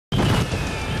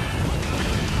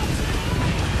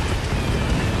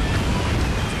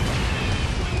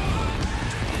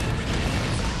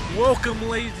Welcome,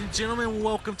 ladies and gentlemen,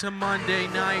 welcome to Monday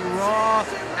Night Raw,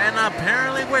 and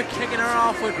apparently we're kicking her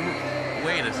off with,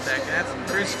 wait a second, that's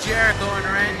Chris Jericho and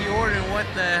Randy Orton. What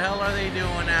the hell are they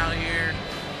doing out here?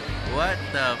 What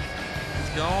the f is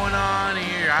going on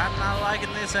here? I'm not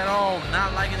liking this at all,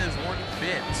 not liking this one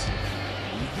bit.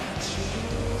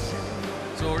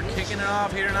 So we're kicking it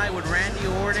off here tonight with Randy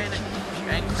Orton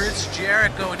and Chris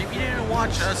Jericho, and if you didn't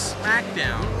watch a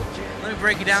SmackDown, let me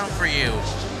break it down for you.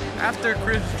 After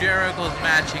Chris Jericho's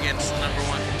match against the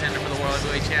 #1 contender for the World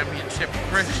Heavyweight Championship,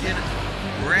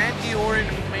 Randy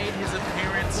Orton made his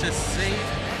appearance to save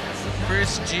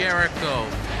Chris Jericho,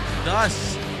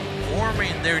 thus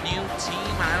forming their new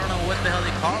team. I don't know what the hell they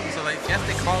call themselves. I guess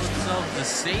they call themselves the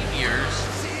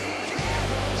Saviours.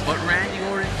 But Randy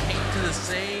Orton came to the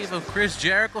save of Chris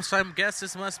Jericho, so I guess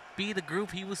this must be the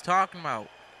group he was talking about.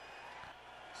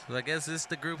 So I guess this is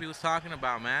the group he was talking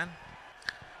about, man.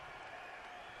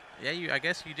 Yeah, I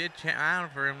guess you did chant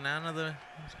out for him. None of the.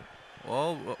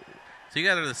 Whoa. So you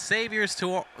guys are the Saviors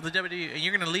to the WWE, and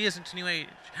you're going to lead us into New Age.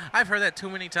 I've heard that too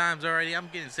many times already. I'm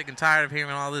getting sick and tired of hearing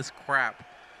all this crap.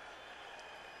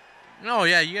 Oh,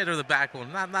 yeah, you guys are the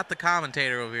backbone. Not the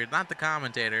commentator over here. Not the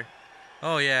commentator.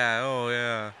 Oh,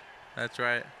 yeah. That's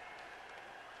right.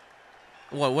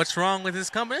 What's wrong with this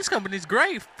company? This company's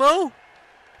great, fool.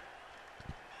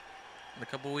 In a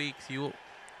couple weeks,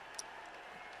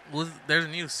 there's a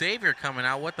new Savior coming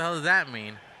out. What the hell does that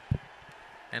mean?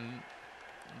 And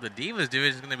the Divas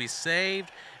division is going to be saved,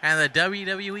 and the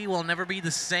WWE will never be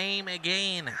the same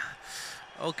again.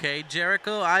 Okay,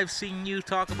 Jericho, I've seen you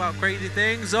talk about crazy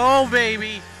things. Oh,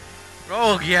 baby.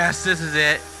 Oh, yes, this is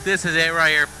it. This is it right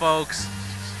here, folks.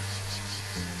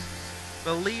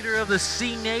 The leader of the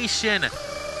C Nation.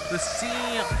 The C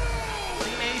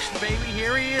Nation, baby.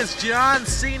 Here he is, John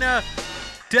Cena.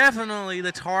 Definitely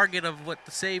the target of what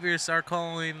the Saviors are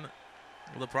calling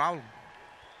the problem.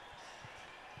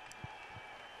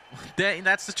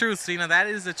 That's the truth, Cena. That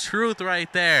is the truth right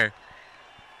there.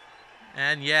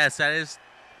 And yes, that is.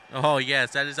 Oh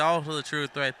yes, that is also the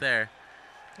truth right there.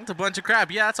 That's a bunch of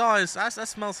crap. Yeah, that's all. I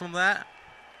smell some of that.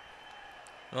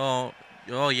 Oh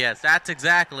yes, that's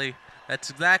exactly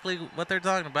what they're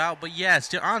talking about. But yes,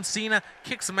 John Cena,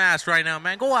 kick some ass right now,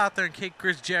 man. Go out there and kick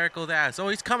Chris Jericho's ass. Oh,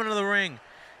 he's coming to the ring.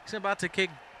 He's about to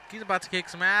kick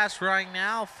some ass right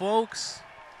now, folks.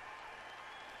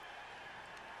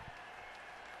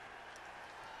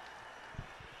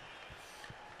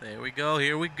 There we go.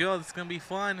 Here we go. This is gonna be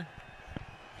fun.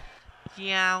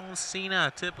 Yeah,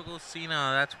 Cena, typical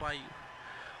Cena. That's why you.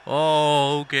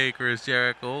 Oh, okay, Chris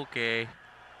Jericho. Okay.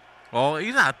 Oh,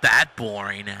 he's not that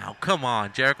boring now. Come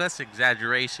on, Jericho. That's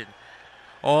exaggeration.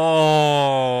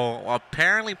 Oh,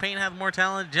 apparently Payne has more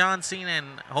talent than John Cena,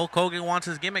 and Hulk Hogan wants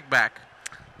his gimmick back.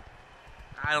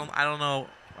 I don't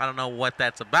know what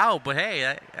that's about, but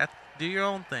hey, do your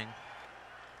own thing.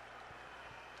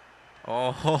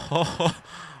 Oh,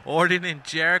 Orton and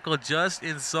Jericho just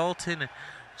insulting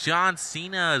John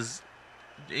Cena's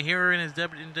here in the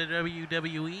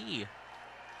WWE.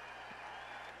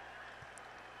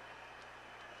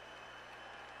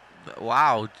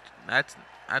 Wow, that's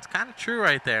kind of true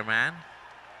right there, man.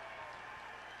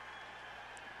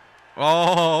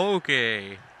 Oh,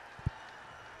 okay.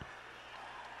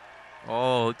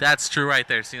 Oh, that's true right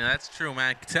there, Cena. That's true,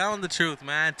 man. Telling the truth,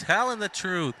 man. Telling the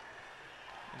truth.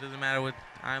 It doesn't matter what.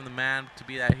 I'm the man to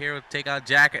be that hero. Take out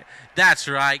Jack. That's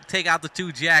right. Take out the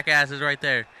two jackasses right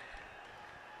there.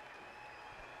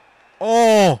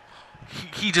 Oh,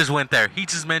 he just went there. He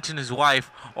just mentioned his wife.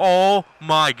 Oh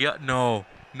my God, no.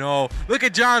 Look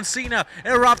at John Cena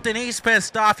erupting. He's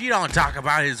pissed off. You don't talk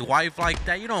about his wife like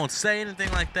that. You don't say anything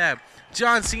like that.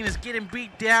 John Cena's getting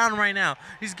beat down right now.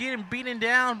 He's getting beaten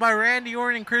down by Randy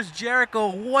Orton and Chris Jericho.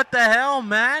 What the hell,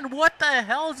 man? What the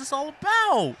hell is this all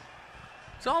about?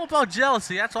 It's all about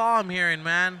jealousy. That's all I'm hearing,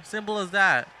 man. Simple as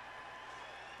that.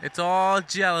 It's all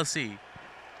jealousy.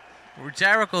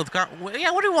 Jericho's got.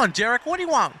 Yeah, what do you want, Jericho? What do you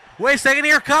want? Wait a second.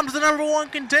 Here comes the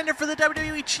 #1 contender for the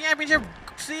WWE Championship,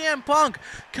 CM Punk,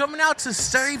 coming out to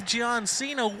save John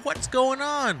Cena. What's going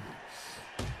on?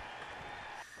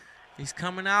 He's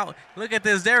coming out. Look at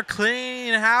this. They're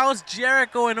cleaning house.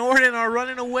 Jericho and Orton are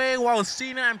running away while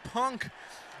Cena and Punk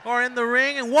are in the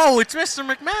ring. And whoa, it's Mr.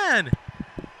 McMahon.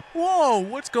 Whoa,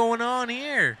 what's going on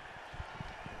here?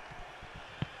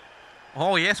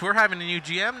 Oh, yes, we're having a new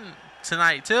GM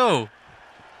tonight, too.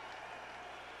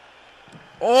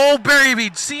 Oh, baby,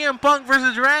 CM Punk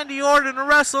versus Randy Orton, a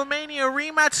WrestleMania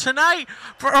rematch tonight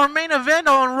for our main event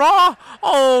on Raw.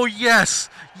 Oh, yes.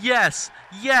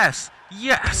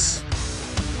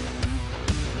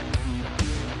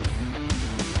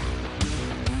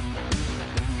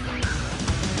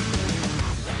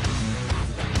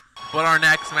 But our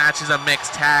next match is a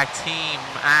mixed tag team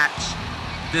match.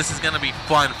 This is going to be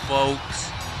fun, folks.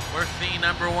 We're seeing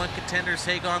 #1 contenders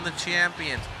take on the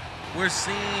champions. We're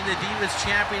seeing the Divas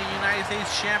champion and United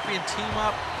States champion team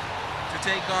up to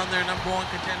take on their #1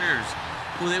 contenders,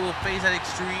 who they will face at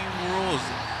Extreme Rules.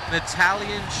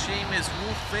 Natalya and Sheamus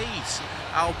will face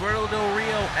Alberto Del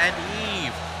Rio and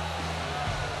Eve.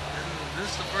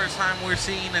 This is the first time we're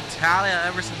seeing Natalya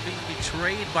ever since being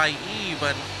betrayed by Eve,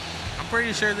 but I'm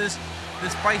pretty sure this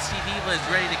feisty diva is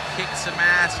ready to kick some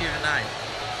ass here tonight.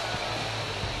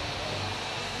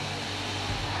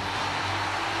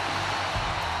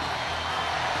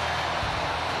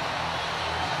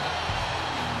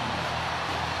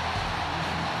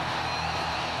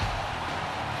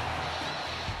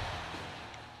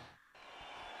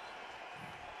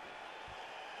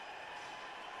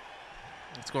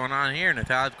 What's going on here?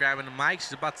 Natalya's grabbing the mic.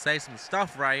 She's about to say some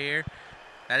stuff right here.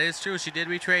 That is true. She did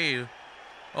betray you.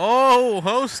 Oh,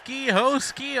 Hosky,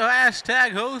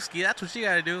 hashtag Hosky. That's what you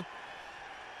gotta do.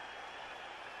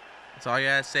 That's all you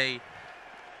gotta say.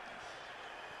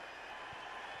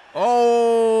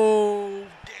 Oh,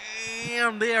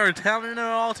 damn. They are telling it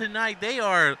all tonight. They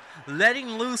are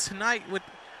letting loose tonight with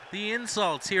the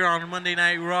insults here on Monday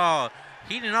Night Raw.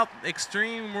 Heating up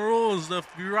Extreme Rules, the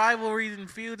rivalries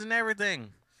and feuds and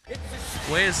everything.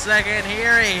 Wait a second,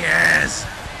 here he is.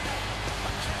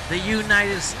 The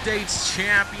United States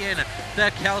champion,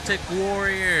 the Celtic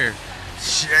Warrior,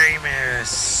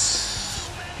 Sheamus.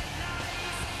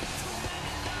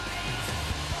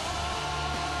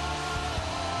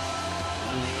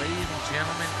 Ladies and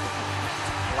gentlemen,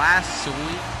 last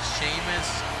week Sheamus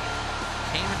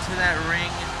came into that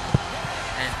ring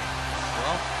and,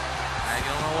 well, I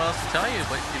don't know what else to tell you,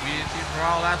 but if you didn't see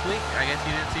Raw last week, I guess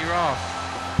you didn't see Raw.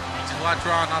 Just watch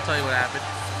Raw and I'll tell you what happened.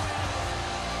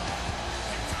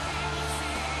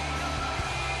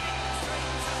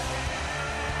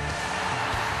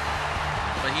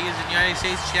 But he is the United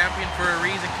States champion for a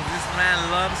reason, because this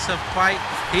man loves to fight.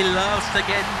 He loves to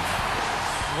get,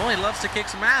 well, he loves to kick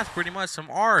some ass, pretty much, some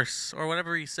arse, or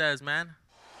whatever he says, man.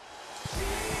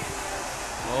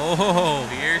 Oh,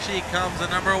 here she comes, the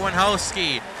 #1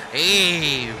 Hosky,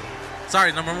 Eve.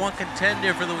 Sorry, #1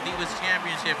 contender for the Divas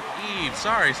Championship, Eve.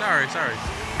 Sorry.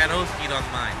 Had Hosky on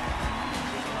mine.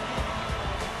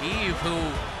 Eve,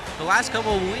 who the last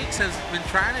couple of weeks has been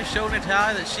trying to show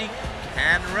Natalya that she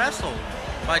can wrestle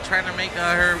by trying to make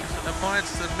her opponents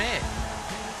submit.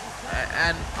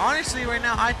 And honestly, right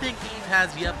now, I think Eve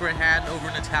has the upper hand over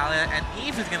Natalya, and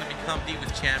Eve is going to become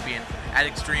Divas champion at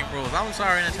Extreme Rules. I'm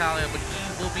sorry, Natalya, but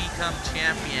Eve will become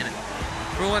champion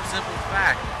for one simple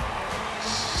fact.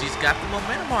 She's got the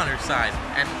momentum on her side,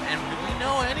 and we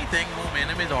know anything,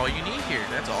 momentum is all you need here.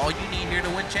 That's all you need here to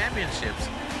win championships,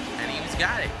 and Eve's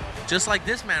got it. Just like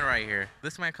this man right here,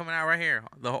 this man coming out right here.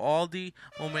 All the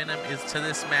momentum is to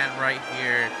this man right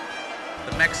here,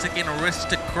 the Mexican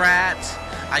aristocrat.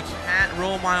 I can't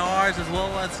roll my R's as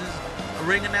well as his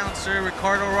ring announcer,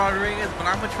 Ricardo Rodriguez, but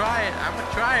I'm gonna try it. I'm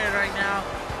gonna try it right now.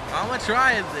 I'm gonna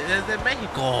try it. Desde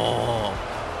Mexico.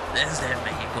 Desde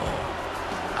Mexico.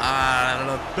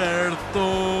 Alberto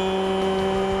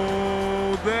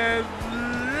Del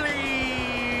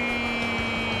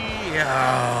Rio.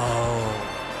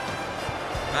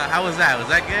 How was that? Was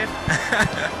that good?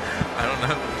 I don't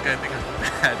know. This guy thinks it's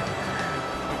bad.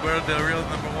 Alberto Del Rio,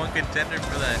 #1 contender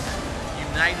for the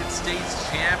United States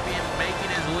champion, making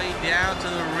his way down to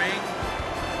the ring.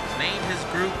 Named his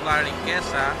group La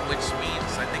Riqueza, which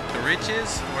means, I think, the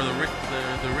riches, or the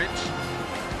rich,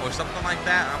 or something like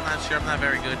that. I'm not sure. I'm not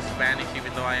very good at Spanish,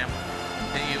 even though I am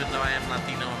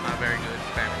Latino. I'm not very good at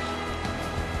Spanish.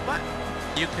 But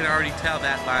you can already tell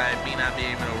that by me not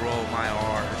being able to roll my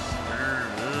R's.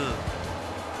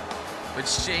 But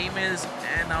Sheamus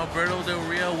and Alberto Del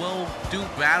Rio will do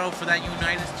battle for that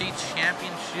United States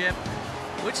Championship,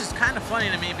 which is kind of funny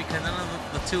to me because none of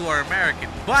the two are American.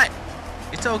 But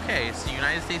it's okay. It's the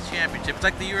United States Championship. It's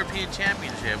like the European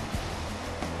Championship,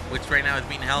 which right now is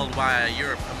being held by a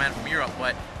man from Europe,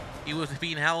 but he was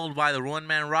being held by the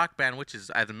one-man rock band, which is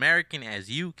as American as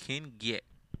you can get.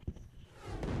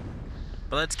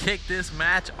 But let's kick this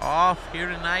match off here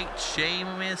tonight.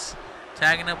 Sheamus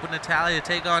tagging up with Natalya to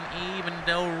take on Eve and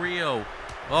Del Rio.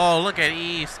 Oh, look at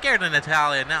Eve, scared of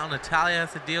Natalya. Now Natalya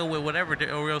has to deal with whatever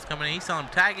Del Rio's coming in. He saw him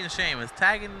tagging Sheamus.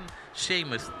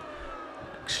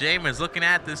 Sheamus looking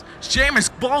at this. Sheamus,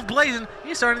 balls blazing.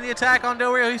 He's starting the attack on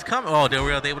Del Rio. He's coming. Oh, Del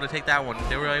Rio able to take that one.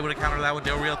 Del Rio able to counter that one.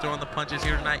 Del Rio throwing the punches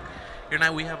here tonight. Here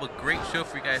tonight we have a great show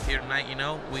for you guys here tonight. You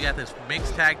know, we got this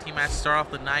mixed tag team match to start off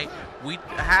the night. We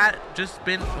had just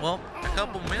been, well, a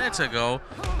couple minutes ago,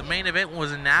 the main event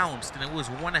was announced, and it was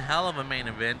one hell of a main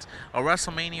event, a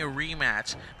WrestleMania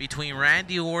rematch between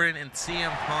Randy Orton and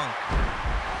CM Punk.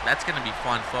 That's going to be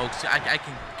fun, folks. I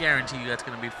can guarantee you that's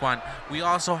going to be fun. We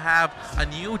also have a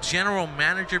new general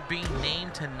manager being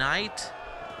named tonight.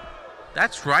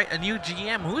 That's right, a new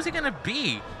GM. Who's it going to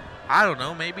be? I don't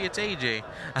know. Maybe it's AJ.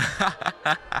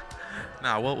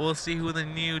 Nah, we'll see who the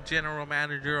new general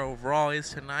manager overall is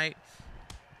tonight.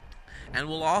 And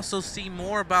we'll also see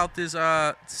more about this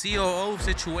COO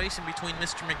situation between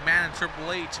Mr. McMahon and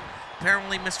Triple H.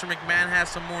 Apparently, Mr. McMahon has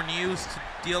some more news to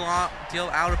deal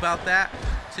out about that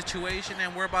situation,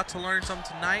 and we're about to learn some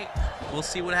tonight. We'll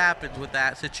see what happens with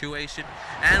that situation.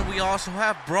 And we also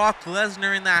have Brock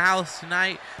Lesnar in the house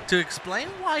tonight to explain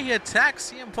why he attacked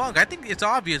CM Punk. I think it's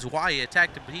obvious why he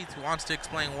attacked him, but he wants to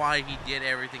explain why he did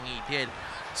everything he did.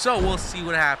 So we'll see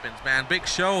what happens, man. Big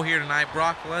show here tonight.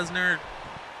 Brock Lesnar,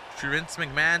 Vince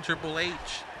McMahon, Triple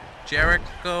H,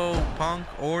 Jericho, Punk,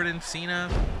 Orton, Cena.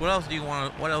 What else do you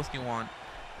want? What else do you want?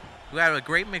 We got a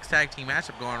great mixed tag team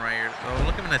matchup going right here. So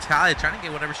look at Natalya trying to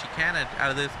get whatever she can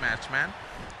out of this match, man.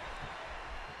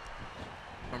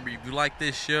 Remember, if you like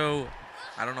this show,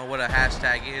 I don't know what a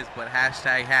hashtag is, but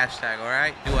hashtag, all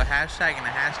right? Do a hashtag and a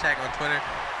hashtag on Twitter.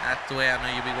 That's the way I know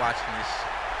you'll be watching this.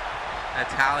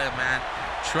 Natalya, man,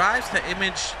 tries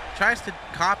to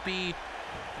copy,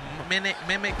 mimic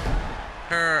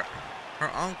her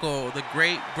uncle, the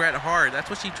great Bret Hart. That's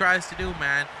what she tries to do,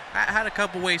 man. I had a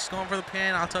couple ways. She's going for the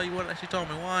pin. I'll tell you what she told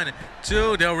me. 1,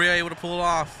 2. Del Rio able to pull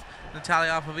off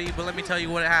Natalya off of E. But let me tell you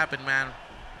what happened, man.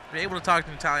 We're able to talk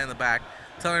to Natalya in the back,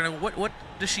 telling her what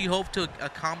does she hope to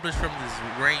accomplish from this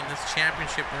reign, this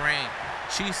championship reign.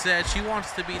 She said she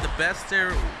wants to be the best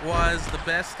there was, the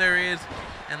best there is,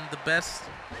 and the best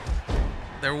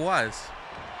there was.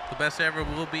 The best there ever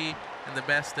will be, and the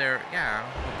best there, yeah,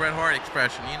 the Bret Hart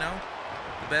expression, you know?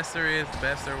 The best there is, the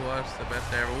best there was, the best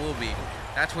there ever will be.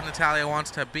 That's what Natalya wants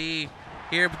to be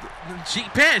here.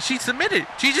 She submitted.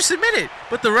 She just submitted.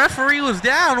 But the referee was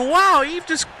down. Wow, Eve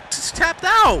just tapped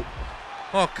out.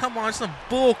 Oh, come on. Some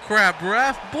bull crap,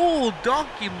 ref. Bull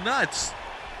donkey nuts.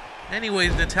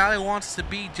 Anyways, Natalya wants to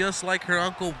be just like her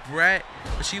uncle Bret,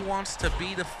 but she wants to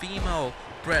be the female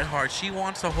Bret Hart. She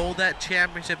wants to hold that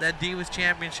championship, that Divas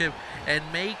Championship, and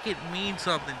make it mean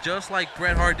something, just like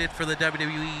Bret Hart did for the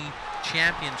WWE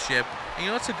Championship. And, you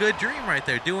know, it's a good dream right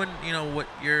there, doing, you know, what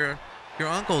your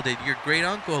uncle did, your great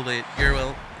uncle did,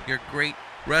 your great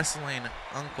wrestling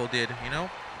uncle did, you know.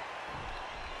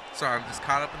 Sorry, I'm just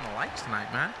caught up in the lights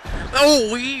tonight, man.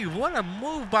 Oh, Eve, what a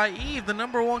move by Eve, the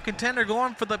 #1 contender,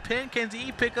 going for the pin. Can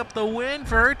Eve pick up the win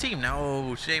for her team?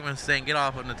 No, Sheamus saying get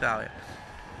off of Natalya.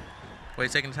 Wait a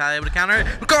second, Natalya able to counter it.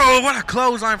 Oh, what a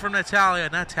clothesline from Natalya.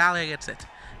 Natalya gets it.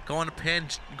 Going to pin,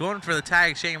 going for the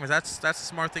tag, Sheamus. That's a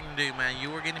smart thing to do, man. You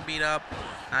were getting beat up,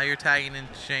 now you're tagging in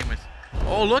Sheamus.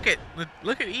 Oh, look at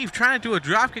Eve trying to do a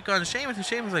dropkick on Sheamus, and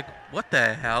Sheamus like, what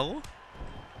the hell?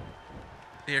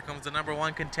 Here comes the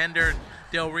 #1 contender,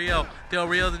 Del Rio. Del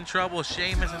Rio's in trouble.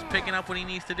 Sheamus is picking up what he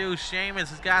needs to do.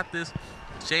 Sheamus has got this.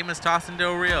 Sheamus tossing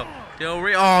Del Rio. Del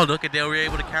Rio. Oh, look at Del Rio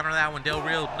able to counter that one. Del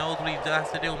Rio knows what he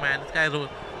has to do, man. This guy's a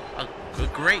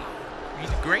great. He's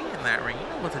great in that ring. You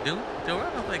know what to do. Del Rio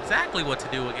knows exactly what to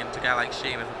do against a guy like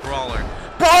Sheamus, a brawler.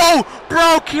 Bro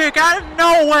kick out of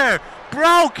nowhere.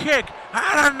 Bro kick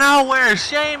out of nowhere.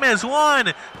 Sheamus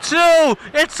 1, 2.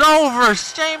 It's over.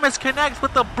 Sheamus connects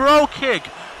with the bro kick.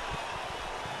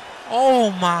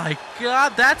 Oh my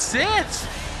God, that's it.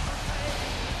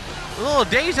 A little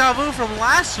deja vu from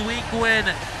last week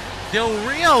when Del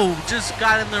Rio just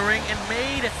got in the ring and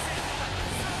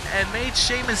made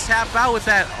Sheamus tap out with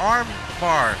that arm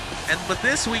bar. But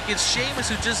this week it's Sheamus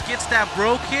who just gets that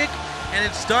bro kick, and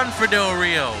it's done for Del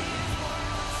Rio.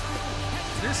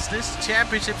 This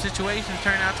championship situation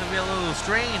turned out to be a little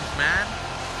strange, man.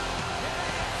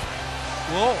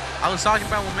 Well, I was talking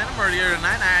about momentum earlier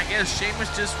tonight, and I guess Sheamus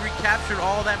just recaptured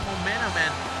all that momentum,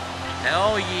 and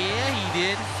hell yeah, he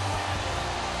did.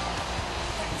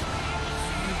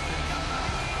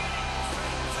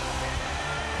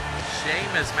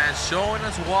 Sheamus, man, showing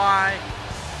us why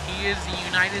he is the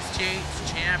United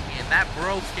States champion. That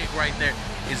bro kick right there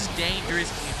is dangerous.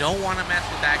 You don't want to mess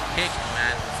with that kick,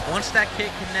 man. Once that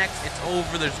kick connects, it's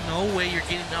over. There's no way you're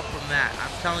getting up from that.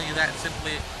 I'm telling you that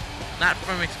simply, not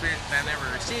from experience, I never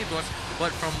received one,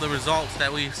 but from the results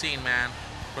that we've seen, man,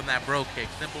 from that bro kick.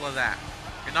 Simple as that.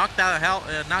 You knocked the hell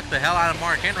out of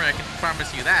Mark Henry, I can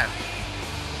promise you that.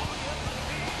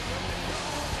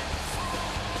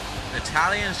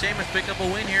 Natalya and Sheamus pick up a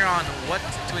win here on what's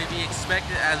to be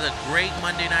expected as a great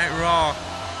Monday Night Raw.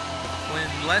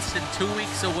 When less than 2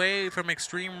 weeks away from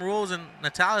Extreme Rules and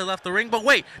Natalya left the ring. But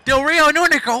wait, Del Rio and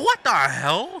Unico, what the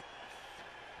hell?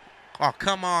 Oh,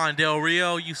 come on, Del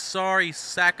Rio, you sorry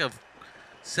sack of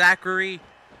sackery.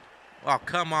 Oh,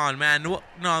 come on, man. No.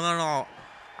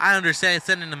 I understand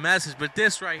sending the message, but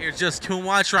this right here is just too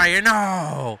much right here.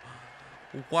 No.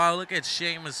 Wow, look at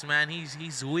Sheamus, man.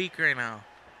 He's weak right now.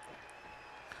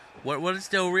 What is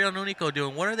Del Rio and Unico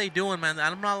doing? What are they doing, man?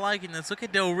 I'm not liking this. Look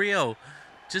at Del Rio.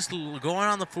 Just going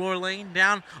on the floor, laying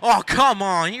down. Oh, come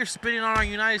on. You're spitting on our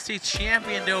United States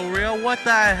champion, Del Rio. What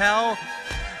the hell?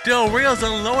 Del Rio's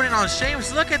unloading on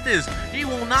Sheamus. Look at this. He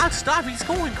will not stop. He's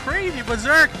going crazy.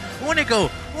 Berserk. Unico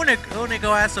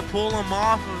has to pull him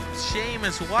off of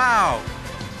Sheamus. Wow.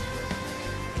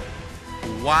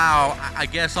 Wow. I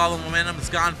guess all the momentum's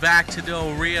gone back to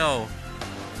Del Rio.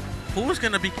 Who's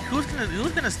gonna get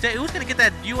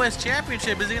that US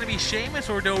championship? Is it gonna be Sheamus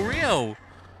or Del Rio?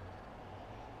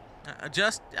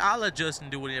 I'll let Justin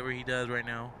do whatever he does right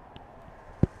now.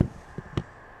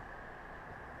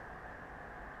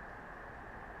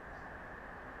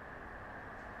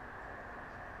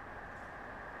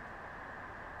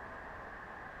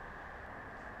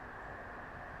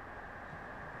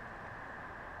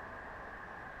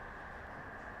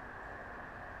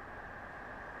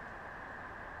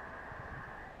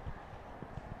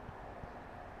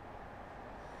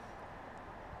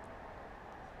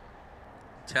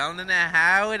 Telling them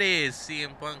how it is,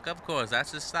 CM Punk. Of course,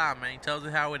 that's his style, man. He tells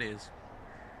it how it is.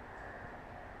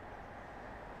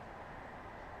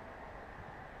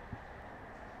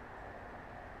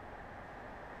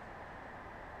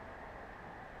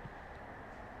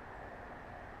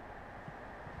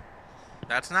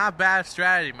 That's not a bad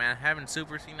strategy, man. Having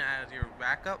Super Cena as your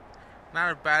backup, not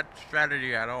a bad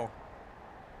strategy at all.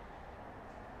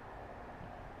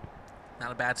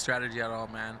 Not a bad strategy at all,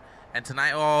 man. And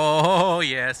tonight, oh,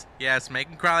 yes, make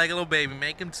him cry like a little baby.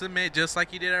 Make him submit just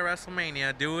like you did at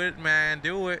WrestleMania. Do it, man,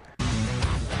 do it.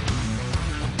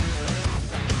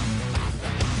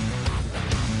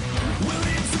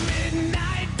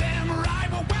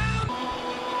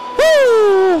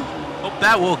 Woo! Hope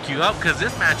that woke you up, because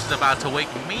this match is about to wake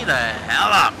me the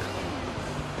hell up.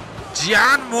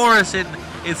 John Morrison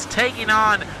is taking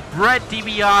on Bret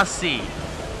DiBiase.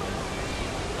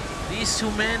 These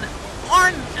two men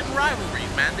aren't in rivalry,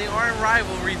 man. They are in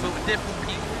rivalry, but with different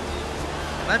people.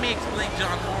 Let me explain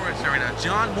John Morrison right now.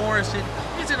 John Morrison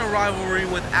is in a rivalry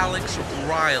with Alex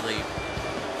Riley.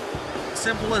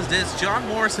 Simple as this. John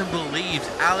Morrison believes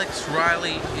Alex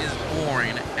Riley is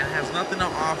boring and has nothing to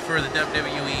offer the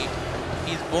WWE.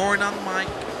 He's boring on the mic.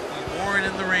 He's boring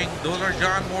in the ring. Those are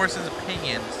John Morrison's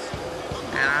opinions.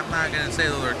 And I'm not going to say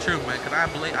those are true, man, because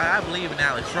I believe in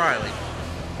Alex Riley.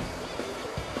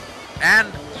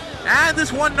 And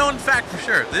this one known fact for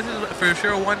sure. This is for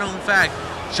sure one known fact.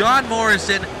 John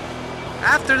Morrison,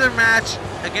 after their match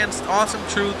against Awesome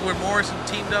Truth, where Morrison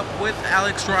teamed up with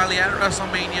Alex Riley at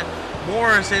WrestleMania,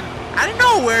 Morrison, out of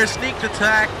nowhere, sneaked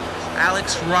attack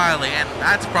Alex Riley. And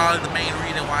that's probably the main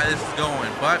reason why this is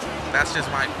going. But that's just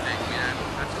my thing, man.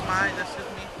 That's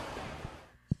just me.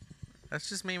 That's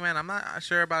just me, man. I'm not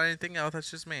sure about anything else. That's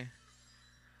just me.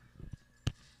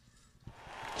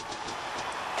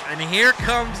 And here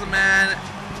comes the man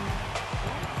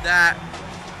that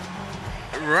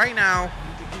right now,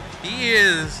 he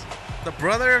is the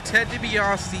brother of Ted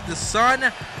DiBiase, the son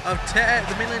of Ted,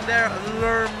 the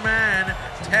million-dollar man,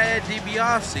 Ted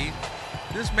DiBiase.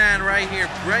 This man right here,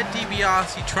 Bret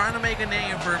DiBiase, trying to make a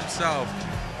name for himself.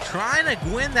 Trying to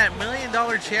win that $1 million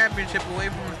championship away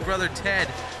from his brother Ted.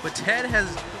 But Ted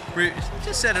has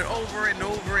just said it over and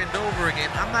over and over again.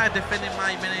 I'm not defending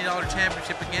my $1 million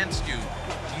championship against you.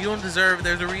 You don't deserve it.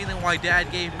 There's a reason why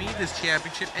Dad gave me this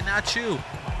championship and not you.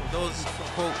 Those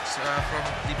quotes from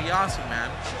DiBiase,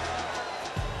 man.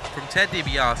 From Ted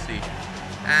DiBiase.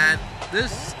 And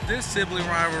this sibling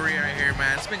rivalry right here,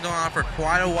 man, it's been going on for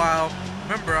quite a while.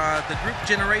 Remember, the group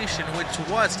generation, which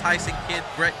was Tyson Kidd,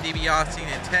 Bret DiBiase,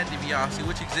 and Ted DiBiase,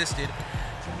 which existed.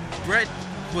 Bret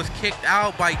was kicked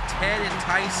out by Ted and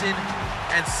Tyson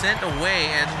and sent away,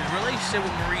 and his relationship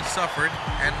with Marie suffered,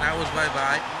 and that was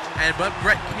bye-bye. But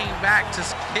Bret came back to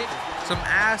kick some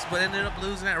ass, but ended up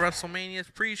losing at WrestleMania's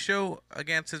pre-show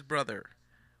against his brother.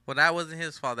 Well, that wasn't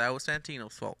his fault. That was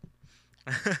Santino's fault.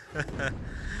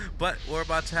 But we're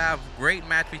about to have a great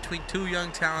match between two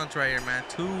young talents right here, man.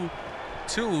 Two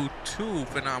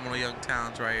phenomenal young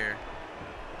talents right here.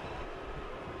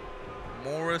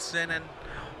 Morrison and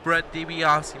Bret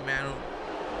DiBiase, man.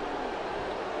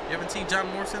 You haven't seen John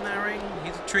Morrison in that ring?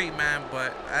 He's a treat, man,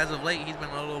 but as of late, he's been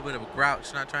a little bit of a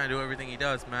grouch, not trying to do everything he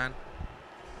does, man.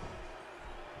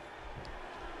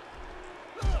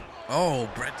 Oh,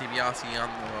 Bret DiBiase on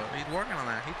the... He's working on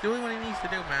that. He's doing what he needs to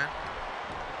do, man.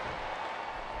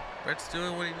 Bret's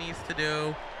doing what he needs to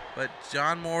do. But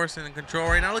John Morrison in control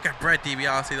right now. Look at Bret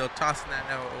DiBiase, though, tossing that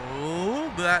now.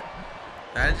 Oh, but...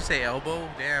 Did you say elbow?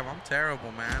 Damn, I'm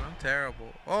terrible, man. I'm terrible.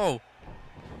 Oh.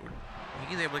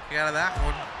 He's able to kick out of that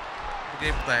one.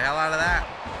 Get the hell out of that.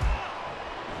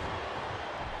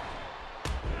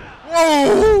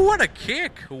 Whoa, what a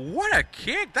kick. What a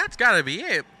kick. That's got to be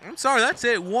it. I'm sorry, that's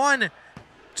it. 1,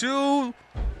 2. Oh,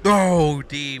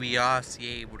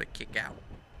 DiBiase able to kick out.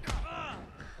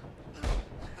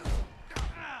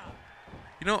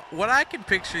 You know, what I can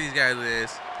picture these guys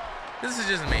is, this is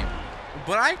just me,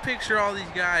 but I picture all these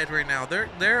guys right now,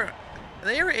 they're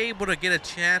able to get a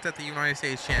chance at the United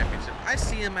States Championship. I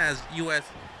see them as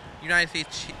United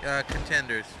States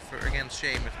contenders against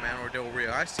Sheamus, man, or Del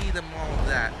Rio. I see them all of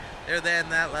that. They're there in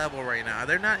that level right now.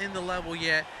 They're not in the level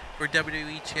yet for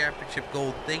WWE Championship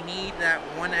gold. They need that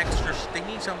one extra. They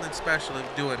need something special to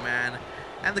do it, man.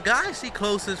 And the guys I see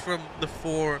closest from the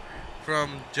four,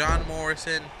 from John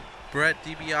Morrison, Bret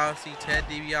DiBiase, Ted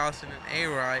DiBiase, and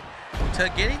A-Rye,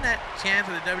 to getting that chance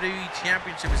at the WWE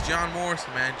Championship is John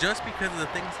Morrison, man, just because of the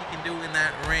things he can do in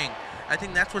that ring. I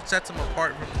think that's what sets him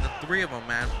apart from the three of them,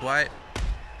 man, but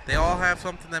they all have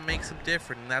something that makes them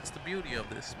different, and that's the beauty of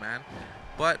this, man.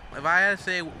 But if I had to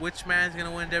say which man's going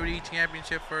to win WWE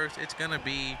Championship first, it's going to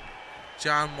be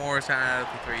John Morrison out of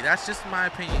the three. That's just my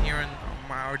opinion here in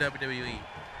our WWE,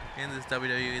 in this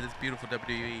WWE, this beautiful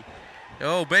WWE.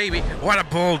 Oh, baby. What a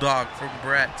bulldog from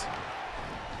Bret.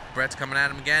 Bret's coming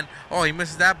at him again. Oh, he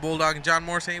misses that bulldog, and John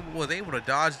Morrison was able to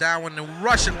dodge that one. The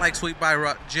Russian leg sweep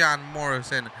by John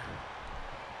Morrison.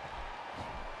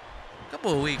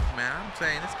 Couple of weeks, man. I'm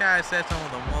saying this guy said some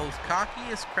of the most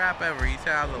cockiest crap ever. He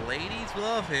said how the ladies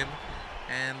love him,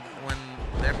 and when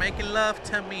they're making love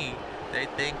to me, they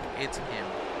think it's him.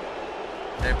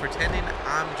 They're pretending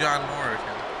I'm John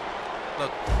Morrison.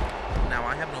 Look, now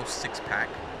I have no six-pack,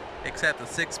 except a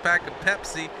six-pack of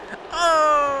Pepsi.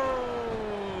 Oh!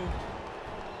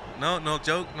 No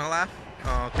joke, no laugh?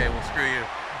 Oh, okay, well, screw you.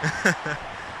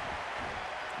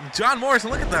 John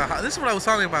Morrison, look at the... This is what I was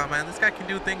talking about, man. This guy can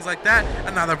do things like that.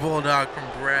 Another bulldog from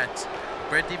Bret.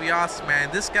 Bret DiBiase,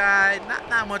 man. This guy, not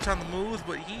that much on the moves,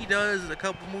 but he does a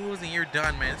couple moves and you're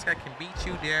done, man. This guy can beat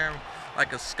you down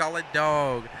like a scarlet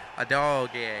dog. A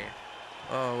dog, yeah.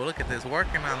 Oh, look at this.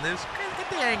 Working on this. Get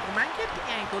the ankle, man. Get the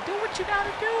ankle. Do what you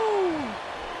gotta do.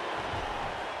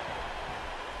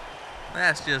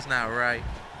 That's just not right.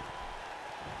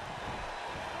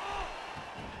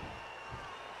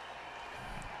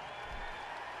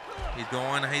 He's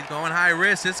going high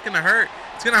risk. It's gonna hurt.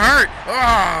 It's gonna hurt.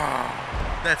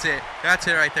 Oh, that's it. That's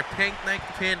it right there. Pin,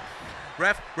 pin.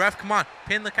 Ref, come on.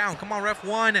 Pin the count. Come on, ref.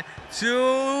 1,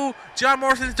 2. John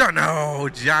Morrison's done. No,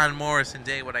 John Morrison's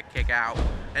able to kick out.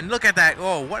 And look at that.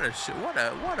 Oh, what a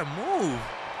move.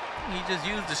 He just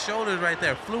used the shoulders right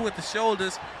there. Flew with the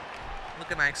shoulders.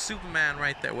 Looking like Superman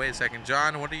right there. Wait a second,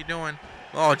 John. What are you doing?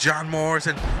 Oh, John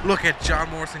Morrison. Look at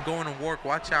John Morrison going to work.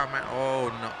 Watch out, man. Oh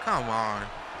no, come on.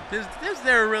 Is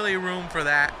there really room for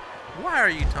that? Why are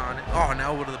you taunting? Oh,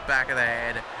 no, over to the back of the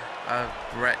head of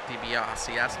Bret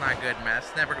DiBiase. That's not good, man.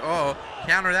 That's never... Oh,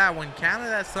 counter that one. Counter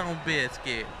that son of a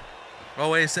biscuit. Oh,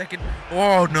 wait a second.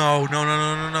 Oh, no.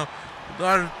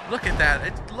 Look at that.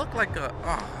 It looked like a...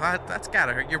 Oh, that's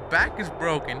gotta hurt. Your back is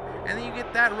broken, and then you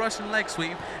get that Russian leg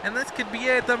sweep, and this could be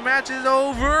it. The match is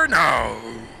over. No.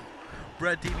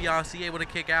 Bret DiBiase able to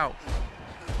kick out.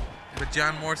 But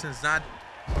John Morrison's not...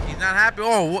 He's not happy.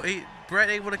 Oh, Bret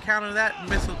able to counter that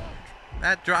missile,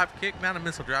 that drop kick. Not a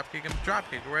missile drop kick, a drop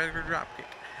kick, a regular drop kick.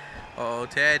 Oh,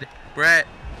 Ted, Bret.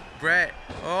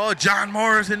 Oh, John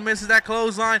Morrison misses that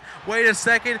clothesline. Wait a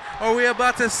second. Are we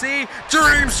about to see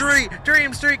Dream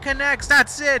Street connects.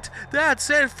 That's it,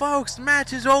 folks.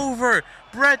 Match is over.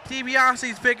 Bret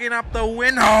DiBiase's picking up the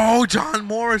win. Oh, John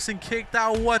Morrison kicked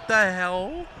out. What the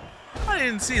hell? I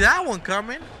didn't see that one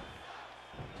coming.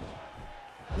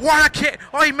 What a kick!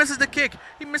 Oh, he misses the kick.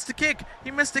 He missed the kick,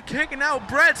 and now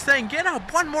Bret's saying, "Get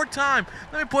up one more time.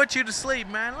 Let me put you to sleep,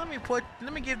 man. Let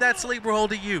me give that sleeper hold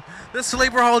to you. The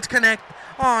sleeper hold's connect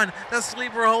on. The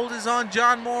sleeper hold is on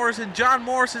John Morrison. John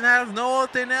Morrison has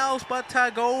nothing else but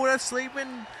to go to sleep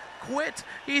and quit.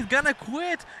 He's gonna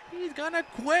quit.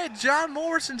 John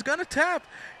Morrison's gonna tap.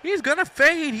 He's gonna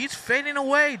fade. He's fading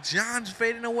away. John's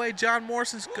fading away. John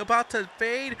Morrison's about to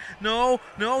fade. No,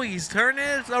 he's turning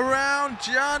it around.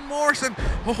 John Morrison.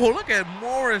 Oh, look at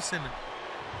Morrison.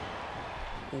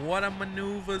 What a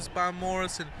maneuvers by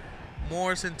Morrison.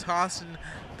 Morrison tossing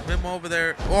him over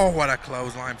there. Oh, what a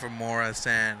clothesline from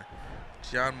Morrison.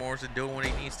 John Morrison doing what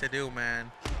he needs to do,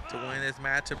 man, to win this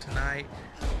matchup tonight.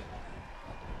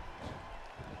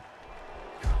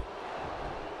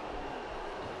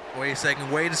 Wait a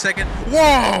second.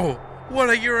 Whoa! What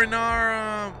a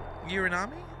urinami?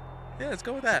 Yeah, let's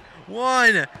go with that.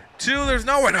 1, 2, there's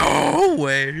no way. No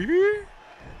way.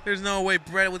 There's no way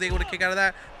Bret was able to kick out of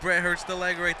that. Bret hurts the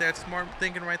leg right there. Smart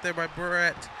thinking right there by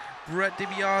Bret. Bret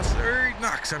DiBiase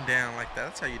knocks him down like that.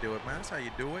 That's how you do it, man. That's how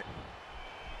you do it.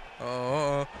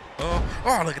 Oh,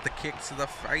 look at the kicks to the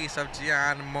face of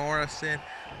John Morrison.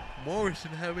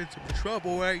 Morrison having some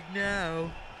trouble right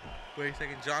now. Wait a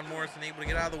second, John Morrison able to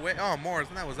get out of the way. Oh,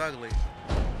 Morrison, that was ugly.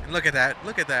 And look at that.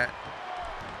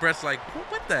 Bret's like,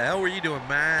 what the hell were you doing,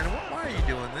 man? Why are you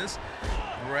doing this?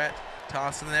 Bret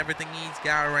tossing everything he's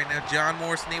got right now. John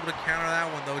Morrison able to counter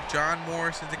that one, though. John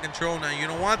Morrison's in control now. You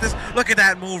don't want this? Look at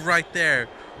that move right there.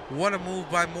 What a move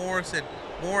by Morrison.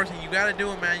 Morrison, you got to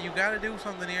do it, man. You got to do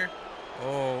something here.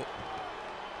 Oh,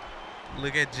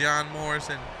 look at John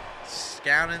Morrison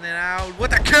scouting it out.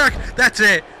 What the kick? That's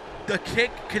it. The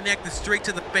kick connected straight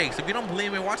to the face. If you don't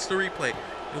believe me, watch the replay.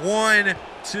 1,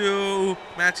 2,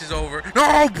 match is over.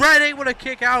 No, Bret able to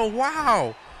kick out.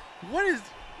 Wow. What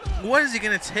is he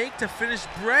going to take to finish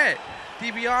Bret?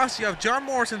 DiBiase, John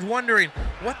Morrison's wondering,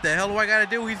 what the hell do I got to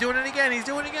do? He's doing it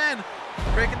again.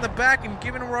 Breaking the back and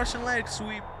giving him a Russian leg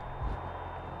sweep.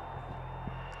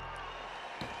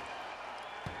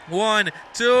 1,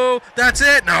 2, that's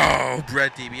it. No,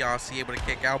 Bret DiBiase able to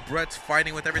kick out. Bret's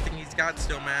fighting with everything he's got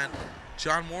still, man.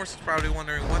 John Morrison's probably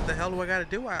wondering, what the hell do I got to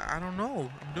do? I don't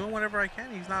know. I'm doing whatever I can.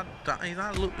 He's not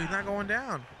going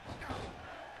down.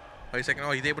 Wait a second.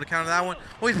 Oh, he's able to counter that one.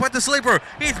 Oh, he's put the sleeper.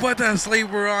 He's put the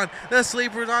sleeper on. The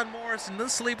sleeper's on Morrison. The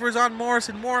sleeper's on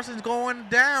Morrison. Morrison's going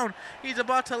down. He's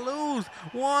about to lose.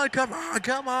 1, come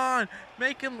on.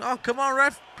 Make him. Oh, come on,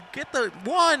 ref. Get the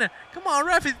 1. Come on,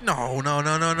 ref.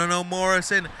 No.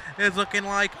 Morrison is looking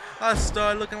like a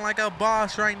stud, looking like a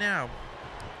boss right now.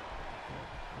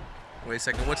 Wait a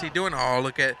second. What's he doing? Oh,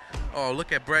 look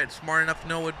at Bret. Smart enough to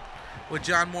know what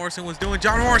John Morrison was doing.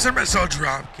 John Morrison missile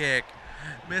drop kick.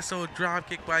 Missile drop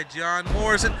kick by John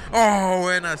Morrison. Oh,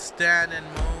 and a standing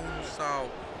moonsault.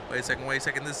 Wait a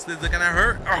second. This is gonna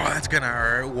hurt. Oh, that's gonna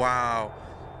hurt. Wow.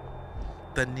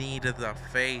 The knee to the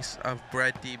face of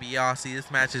Bret DiBiase.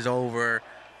 This match is over.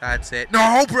 That's it.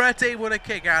 No, Bret's able to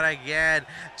kick out again.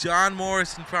 John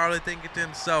Morrison probably thinking to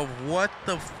himself, what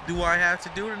the do I have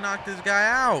to do to knock this guy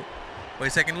out? Wait a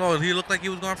second, Lord. He looked like he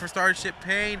was going for Starship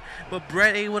Pain, but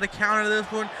Bret able to counter this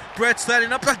one. Bret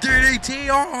setting up the DDT.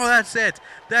 Oh, that's it.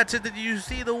 Did you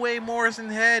see the way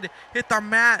Morrison's head hit the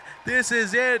mat? This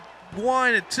is it.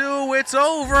 1, 2, it's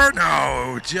over.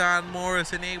 No, John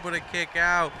Morrison able to kick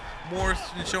out.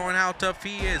 Morrison showing how tough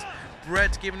he is.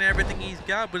 Bret's giving everything he's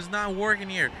got, but it's not working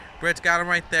here. Bret's got him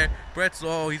right there.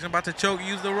 He's about to choke.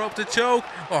 Use the rope to choke.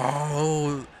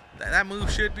 Oh, that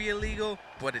move should be illegal,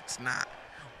 but it's not.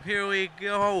 Here we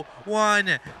go.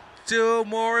 1, 2,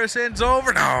 Morrison's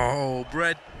over. No,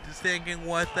 Bret is thinking,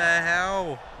 what the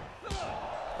hell?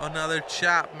 Another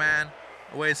chop, man.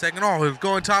 Wait a second. Oh, he's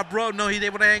going top rope. No, he's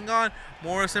able to hang on.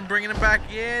 Morrison bringing him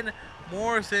back in.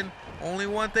 Morrison, only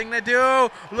one thing to do.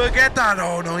 Look at that.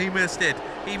 Oh, no, he missed it.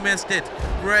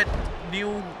 Bret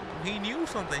knew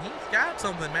something. He's got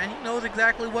something, man. He knows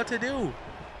exactly what to do.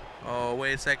 Oh,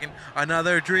 wait a second.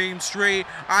 Another Dream Street.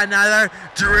 By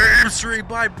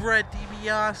Bret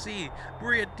DiBiase.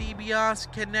 Bret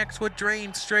DiBiase connects with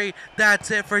Dream Street.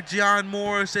 That's it for John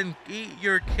Morrison. Eat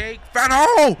your cake.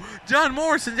 Oh! John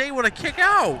Morrison's able to kick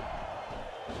out.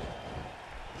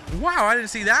 Wow, I didn't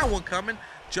see that one coming.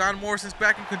 John Morrison's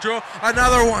back in control.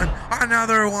 Another one.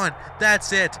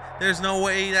 That's it. There's no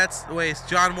way. It's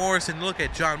John Morrison. Look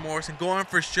at John Morrison going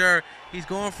for sure. He's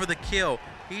going for the kill.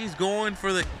 He's going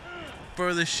for the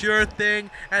sure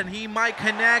thing, and he might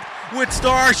connect with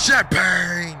Starship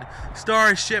Pain.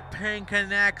 Starship Pain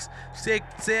connects.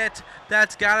 That's it.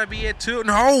 That's gotta be it too.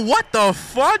 No, what the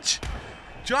fudge?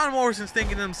 John Morrison's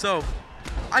thinking to himself,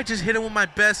 I just hit him with my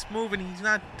best move and he's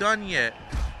not done yet.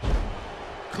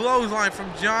 Clothesline from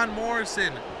John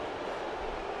Morrison.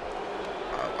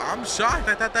 I'm shocked.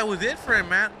 I thought that was it for him,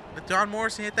 man. John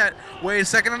Morrison hit that. Wait a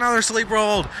second. Another sleeper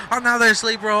hold.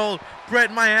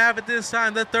 Bret might have it this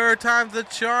time. The third time's the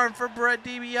charm for Bret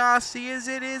DiBiase. Is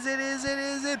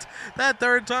it? That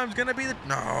third time's going to be the...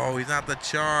 No, he's not the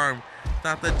charm.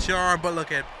 But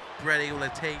look at Bret able to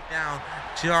take down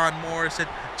John Morrison.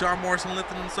 John Morrison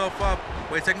lifting himself up.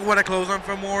 Wait a second, what a close on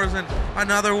from Morrison.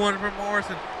 Another one from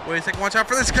Morrison. Wait a second, watch out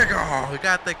for this kick. Oh, we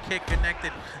got the kick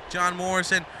connected. John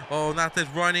Morrison. Oh, not this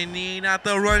running knee, not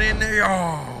the running knee.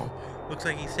 Oh, looks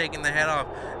like he's taking the head off.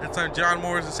 That's time John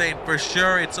Morrison saying, for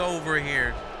sure it's over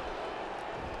here.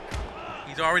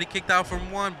 He's already kicked out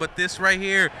from one, but this right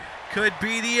here could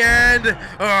be the end.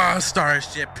 Oh,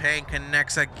 Starship Pain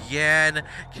connects again.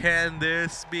 Can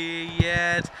this be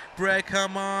it? Bret,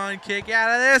 come on, kick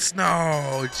out of this.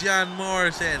 No, John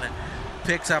Morrison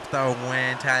picks up the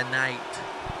win tonight.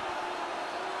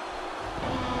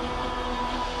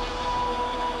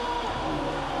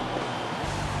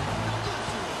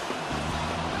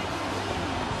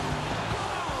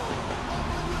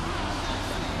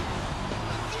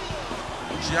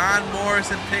 John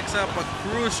Morrison picks up a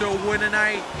crucial win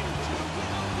tonight,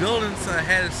 building some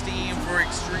head of steam for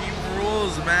Extreme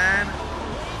Rules, man.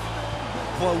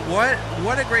 But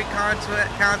what a great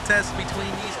contest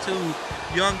between these two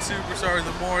young superstars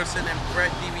of Morrison and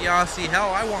Bret DiBiase.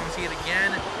 Hell, I want to see it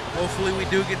again. Hopefully we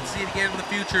do get to see it again in the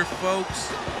future,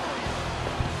 folks.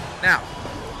 Now,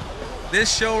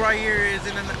 this show right here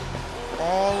isn't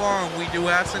all along. We do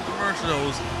have some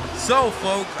commercials. So,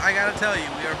 folks, I gotta tell you,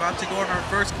 we are about to go on our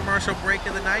first commercial break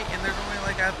of the night, and there's only,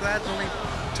 like, after that, there's only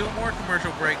 2 more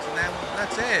commercial breaks, and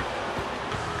that's it.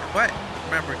 But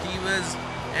remember, Divas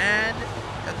and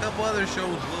a couple other shows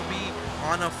will be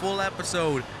on a full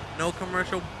episode. No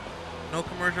commercial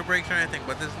breaks or anything.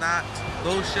 But there's not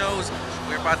those shows.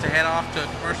 We're about to head off to a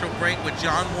commercial break with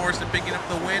John Morrison picking up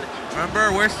the win.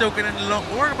 Remember, we're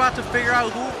about to figure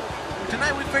out who.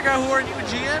 Tonight we figure out who our new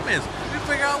GM is. We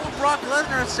figure out what Brock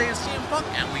Lesnar is saying CM Punk,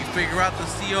 and we figure out the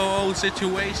COO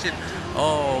situation.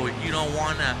 Oh, you don't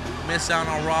want to miss out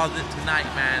on Raw tonight,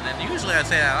 man. And usually I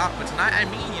say that a lot, but tonight I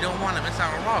mean you don't want to miss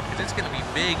out on Raw because it's going to be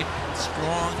big,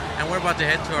 strong, and we're about to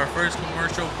head to our first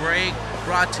commercial break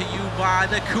brought to you by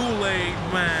the Kool-Aid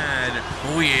Man.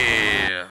 Oh, yeah.